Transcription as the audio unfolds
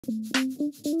Should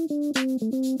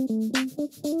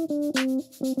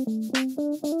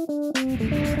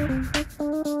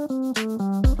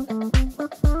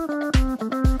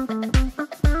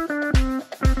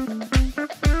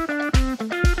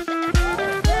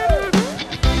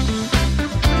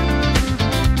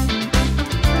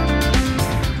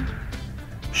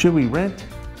we rent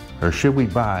or should we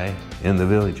buy in the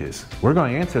villages? We're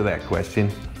going to answer that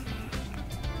question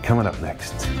coming up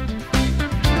next.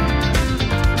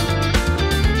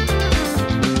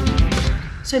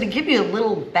 So to give you a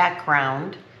little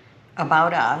background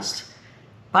about us,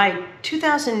 by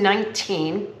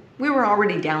 2019, we were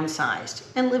already downsized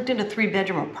and lived in a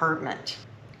 3-bedroom apartment.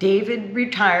 David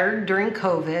retired during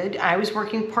COVID. I was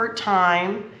working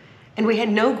part-time, and we had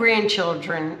no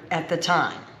grandchildren at the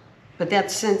time. But that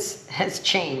since has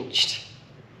changed.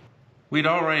 We'd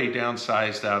already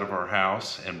downsized out of our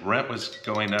house, and rent was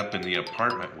going up in the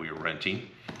apartment we were renting.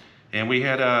 And we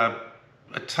had a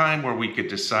time where we could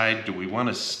decide, do we want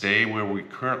to stay where we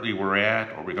currently were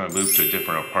at, or are we going to move to a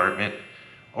different apartment?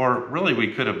 Or really,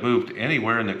 we could have moved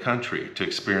anywhere in the country to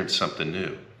experience something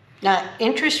new. Now,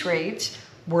 interest rates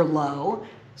were low,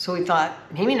 so we thought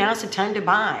maybe now's the time to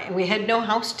buy, and we had no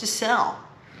house to sell.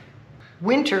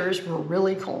 Winters were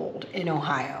really cold in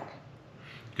Ohio.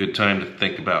 Good time to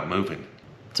think about moving.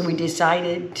 So we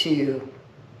decided to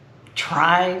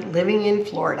try living in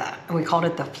Florida, and we called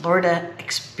it the Florida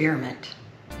Experiment.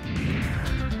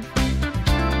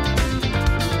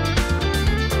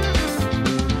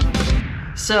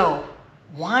 So,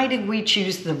 why did we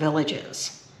choose the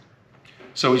villages?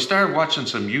 So we started watching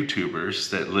some YouTubers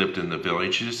that lived in the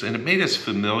villages, and it made us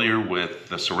familiar with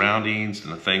the surroundings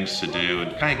and the things to do,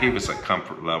 and kind of gave us a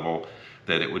comfort level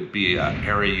that it would be an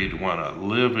area you'd want to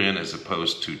live in as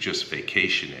opposed to just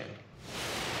vacation in.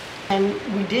 And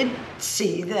we did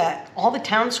see that all the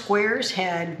town squares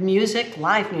had music,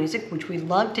 live music, which we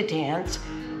love to dance,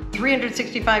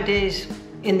 365 days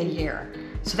in the year.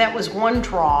 So that was one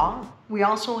draw. We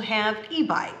also have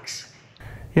e-bikes.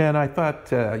 Yeah, and I thought,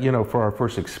 for our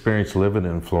first experience living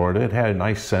in Florida, it had a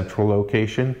nice central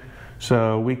location.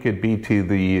 So we could be to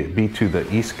the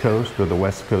East Coast or the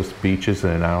West Coast beaches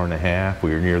in an hour and a half.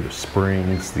 We were near the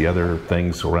springs, the other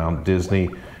things around Disney.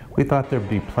 We thought there'd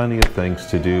be plenty of things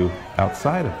to do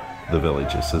outside of the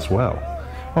villages as well.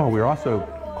 Oh, we were also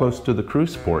close to the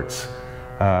cruise ports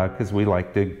because we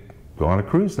like to go on a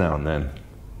cruise now and then.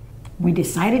 We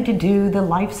decided to do the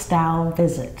lifestyle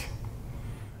visit.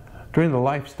 During the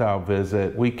lifestyle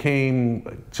visit, we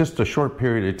came just a short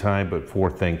period of time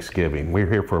before Thanksgiving. We were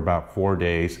here for about 4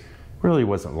 days. Really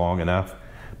wasn't long enough,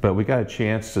 but we got a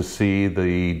chance to see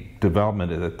the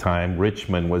development at the time.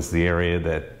 Richmond was the area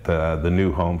that the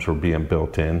new homes were being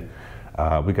built in.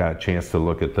 We got a chance to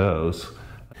look at those.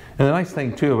 And the nice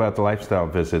thing too about the lifestyle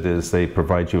visit is they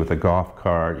provide you with a golf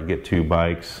cart, you get 2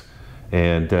 bikes,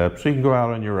 and so you can go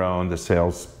out on your own. The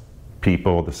sales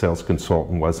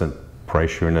consultant wasn't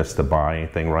pressuring us to buy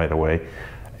anything right away.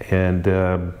 And,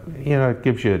 it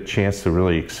gives you a chance to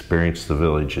really experience the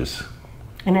villages.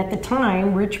 And at the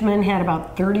time, Richmond had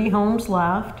about 30 homes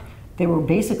left. They were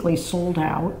basically sold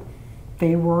out.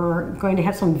 They were going to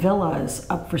have some villas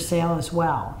up for sale as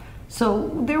well. So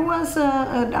there was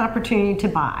an opportunity to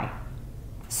buy.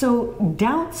 So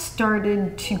doubts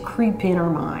started to creep in our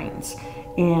minds.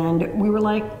 And we were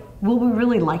like, will we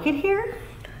really like it here?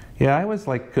 Yeah, I was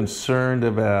concerned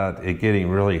about it getting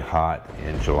really hot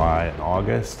in July and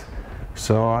August.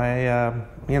 So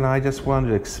I just wanted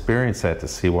to experience that to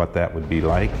see what that would be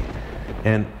like.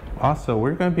 And also,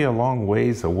 we're going to be a long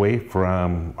ways away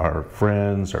from our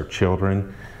friends, our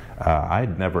children.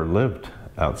 I'd never lived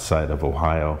outside of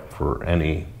Ohio for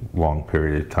any long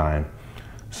period of time.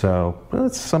 So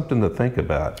that's something to think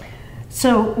about.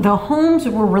 So the homes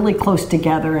were really close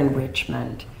together in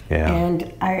Richmond. Yeah.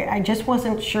 And I just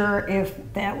wasn't sure if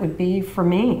that would be for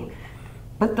me.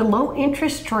 But the low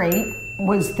interest rate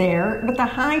was there, but the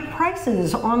high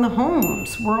prices on the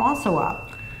homes were also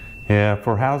up. Yeah,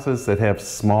 for houses that have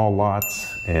small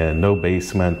lots and no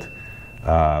basement,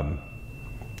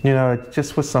 it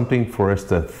just was something for us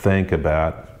to think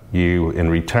about. You, in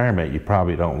retirement, you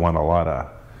probably don't want a lot of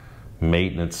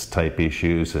maintenance type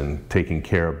issues and taking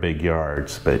care of big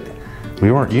yards, but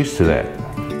we weren't used to that.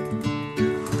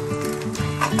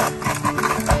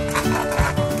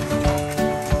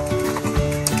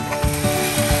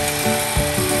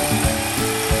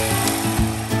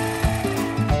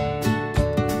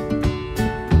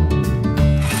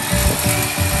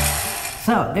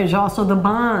 So there's also the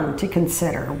bond to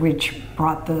consider, which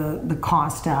brought the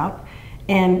cost up.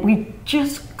 And we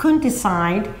just couldn't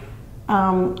decide.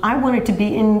 I wanted to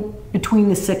be in between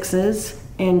the 6s,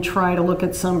 and try to look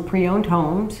at some pre-owned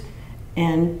homes.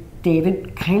 And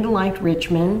David kind of liked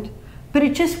Richmond, but we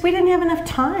didn't have enough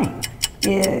time.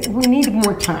 We needed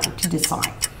more time to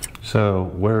decide.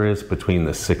 So where is between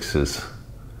the sixes?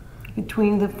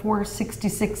 Between the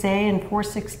 466A and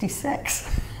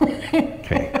 466.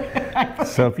 Okay.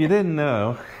 So if you didn't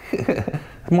know,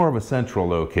 it's more of a central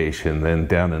location than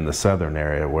down in the southern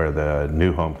area where the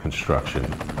new home construction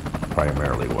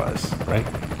primarily was, right?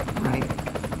 Right.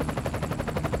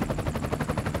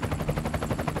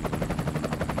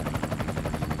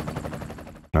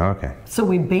 Okay. So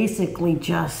we basically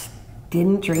just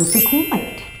didn't drink the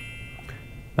Kool-Aid.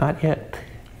 Not yet.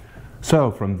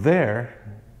 So from there,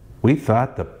 we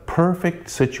thought the perfect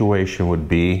situation would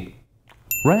be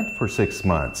rent for 6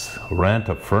 months. Rent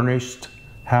a furnished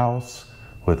house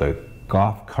with a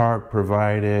golf cart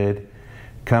provided.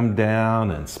 Come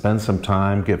down and spend some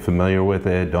time, get familiar with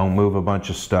it. Don't move a bunch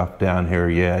of stuff down here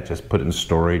yet. Just put it in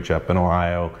storage up in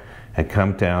Ohio and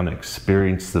come down and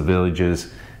experience the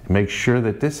villages. Make sure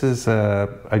that this is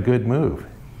a good move.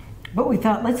 But we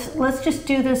thought, let's just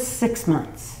do this 6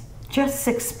 months. Just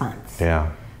 6 months.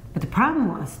 Yeah. But the problem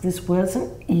was, this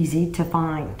wasn't easy to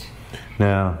find.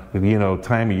 Now, you know,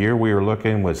 time of year we were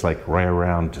looking was like right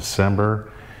around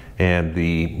December. And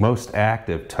the most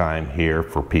active time here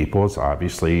for people is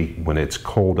obviously when it's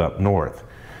cold up north.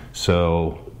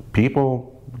 So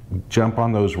people jump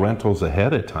on those rentals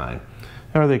ahead of time.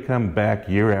 Or they come back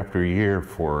year after year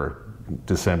for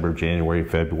December, January,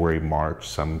 February, March,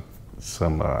 some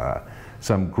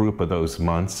group of those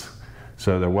months.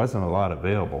 So there wasn't a lot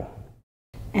available.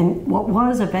 And what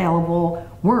was available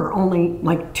were only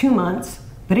like 2 months,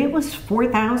 but it was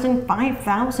 $4,000,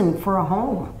 $5,000 for a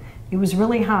home. It was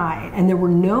really high, and there were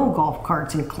no golf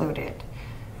carts included.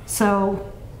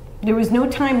 So there was no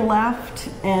time left,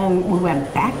 and we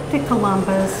went back to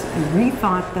Columbus and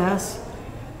rethought this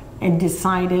and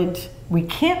decided we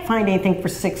can't find anything for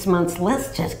 6 months.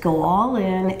 Let's just go all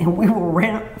in, and we will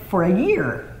rent for a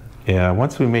year. Yeah,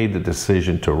 once we made the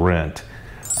decision to rent,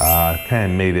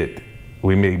 kind of made it,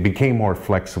 became more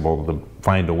flexible to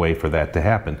find a way for that to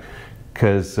happen,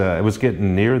 because it was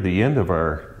getting near the end of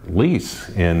our lease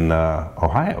in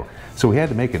Ohio. So we had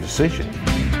to make a decision.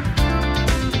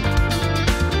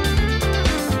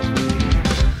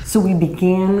 So we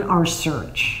began our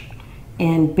search.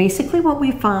 And basically what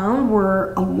we found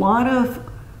were a lot of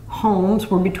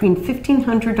homes were between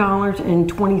 $1,500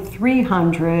 and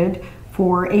 $2,300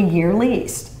 for a year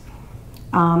lease.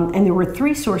 And there were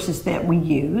 3 sources that we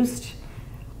used.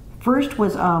 First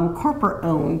was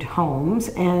corporate-owned homes,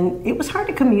 and it was hard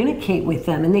to communicate with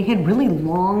them, and they had really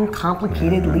long,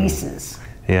 complicated leases.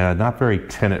 Yeah, not very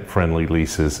tenant-friendly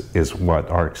leases is what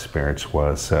our experience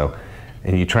was. So,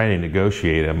 and you try to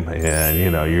negotiate them, and you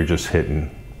know, you're just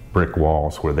hitting brick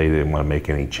walls where they didn't want to make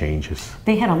any changes.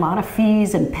 They had a lot of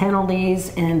fees and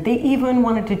penalties, and they even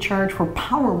wanted to charge for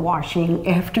power washing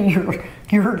after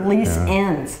your lease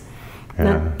ends. Yeah.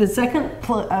 Now, the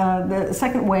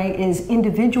second way is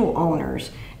individual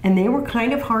owners, and they were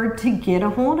kind of hard to get a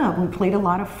hold of. We played a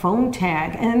lot of phone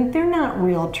tag, and they're not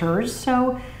realtors,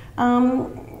 so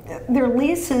their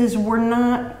leases were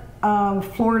not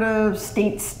Florida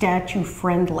state statute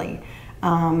friendly.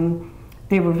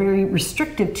 They were very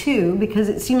restrictive too, because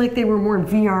it seemed like they were more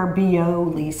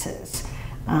VRBO leases.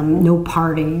 No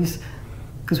parties,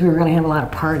 because we were going to have a lot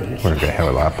of parties. We're going to have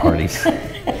a lot of parties.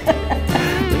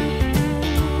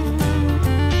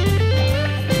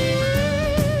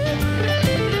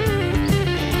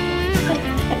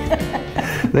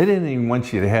 They didn't even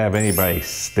want you to have anybody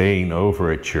staying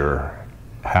over at your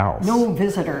house. No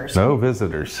visitors. No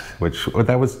visitors, which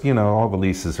that was, you know, all the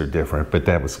leases are different, but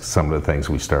that was some of the things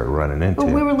we started running into.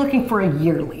 But we were looking for a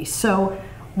year lease. So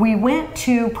we went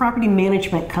to property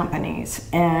management companies,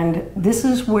 and this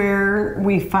is where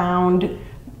we found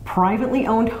privately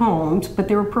owned homes, but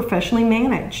they were professionally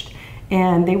managed.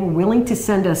 And they were willing to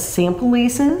send us sample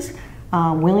leases,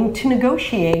 willing to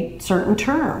negotiate certain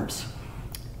terms.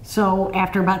 So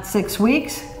after about 6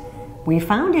 weeks, we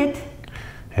found it.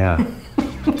 Yeah.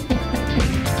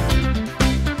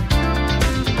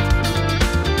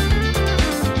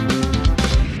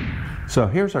 So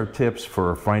here's our tips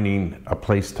for finding a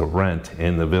place to rent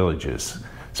in the villages,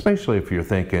 especially if you're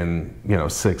thinking, you know,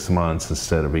 6 months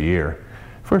instead of a year.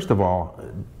 First of all,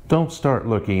 don't start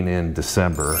looking in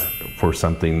December for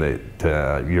something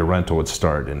that your rental would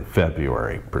start in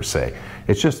February per se.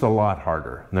 It's just a lot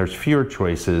harder. There's fewer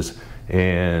choices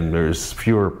and there's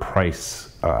fewer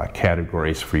price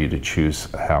categories for you to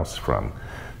choose a house from.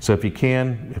 So if you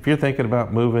can, if you're thinking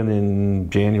about moving in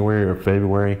January or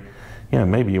February,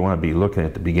 maybe you want to be looking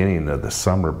at the beginning of the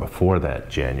summer before that,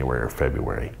 January or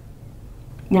February.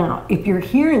 Now, if you're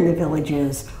here in the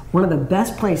Villages, one of the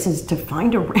best places to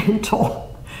find a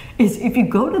rental is if you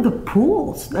go to the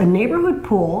pools, a neighborhood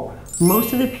pool.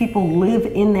 Most of the people live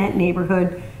in that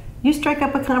neighborhood. You strike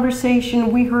up a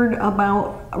conversation. We heard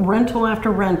about rental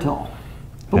after rental,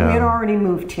 but we had already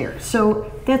moved here.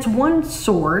 So that's one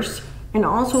source. And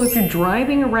also, if you're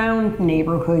driving around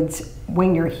neighborhoods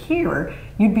when you're here,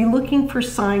 you'd be looking for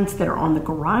signs that are on the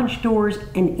garage doors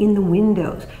and in the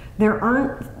windows. There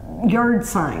aren't yard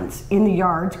signs in the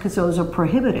yards because those are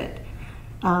prohibited.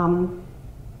 Yeah,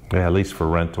 at least for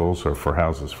rentals or for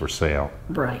houses for sale.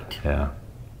 Right. Yeah.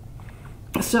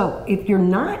 So if you're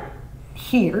not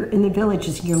here in the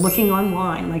Villages, you're looking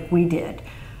online like we did,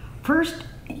 first,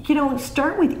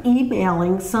 start with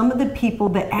emailing some of the people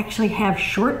that actually have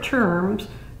short-term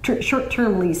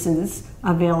leases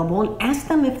available and ask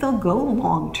them if they'll go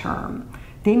long-term.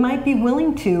 They might be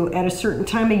willing to, at a certain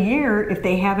time of year, if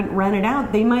they haven't rented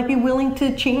out, they might be willing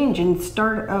to change and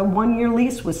start a one-year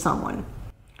lease with someone.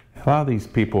 A lot of these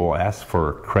people ask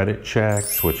for credit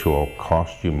checks, which will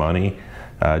cost you money.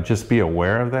 Just be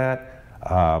aware of that.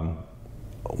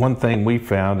 One thing we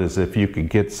found is if you could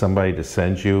get somebody to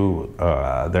send you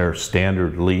their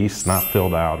standard lease, not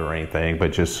filled out or anything,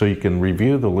 but just so you can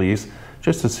review the lease,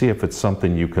 just to see if it's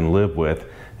something you can live with,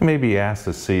 and maybe ask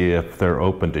to see if they're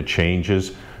open to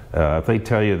changes. If they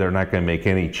tell you they're not going to make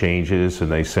any changes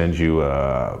and they send you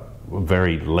a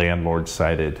very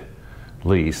landlord-sided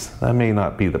lease, that may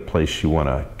not be the place you want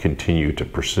to continue to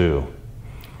pursue.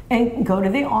 And go to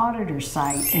the auditor's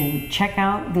site and check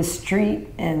out the street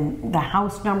and the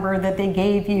house number that they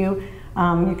gave you.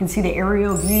 You can see the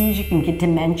aerial views, you can get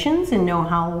dimensions and know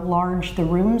how large the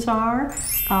rooms are.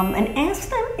 And ask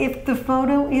them if the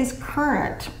photo is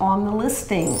current on the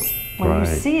listing when you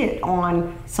see it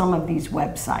on some of these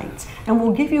websites. And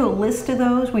we'll give you a list of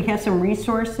those. We have some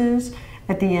resources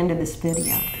at the end of this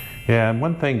video. Yeah, and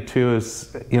one thing too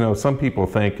is, some people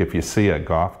think if you see a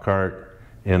golf cart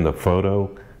in the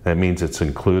photo, that means it's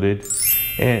included.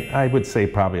 And I would say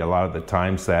probably a lot of the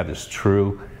times that is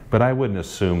true, but I wouldn't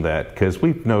assume that, because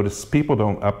we've noticed people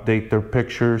don't update their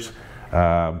pictures.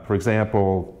 For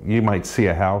example, you might see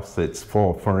a house that's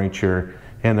full of furniture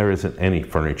and there isn't any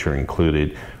furniture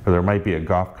included, or there might be a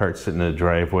golf cart sitting in the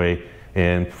driveway,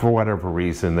 and for whatever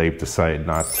reason they've decided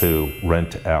not to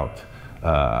rent out,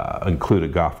 include a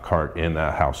golf cart in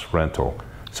a house rental.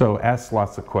 So ask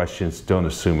lots of questions, don't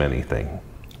assume anything.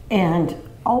 And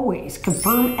always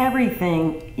confirm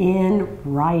everything in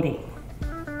writing.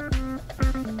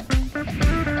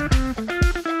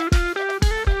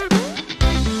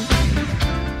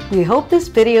 We hope this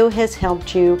video has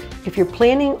helped you if you're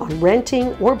planning on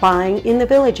renting or buying in the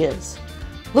Villages.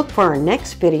 Look for our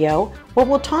next video where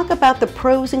we'll talk about the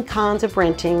pros and cons of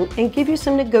renting and give you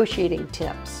some negotiating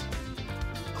tips.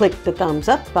 Click the thumbs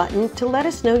up button to let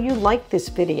us know you like this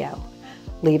video.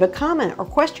 Leave a comment or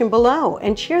question below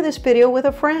and share this video with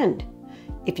a friend.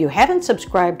 If you haven't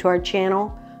subscribed to our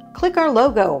channel, click our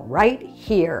logo right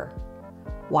here.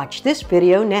 Watch this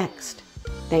video next.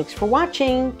 Thanks for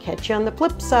watching. Catch you on the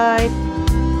flip side.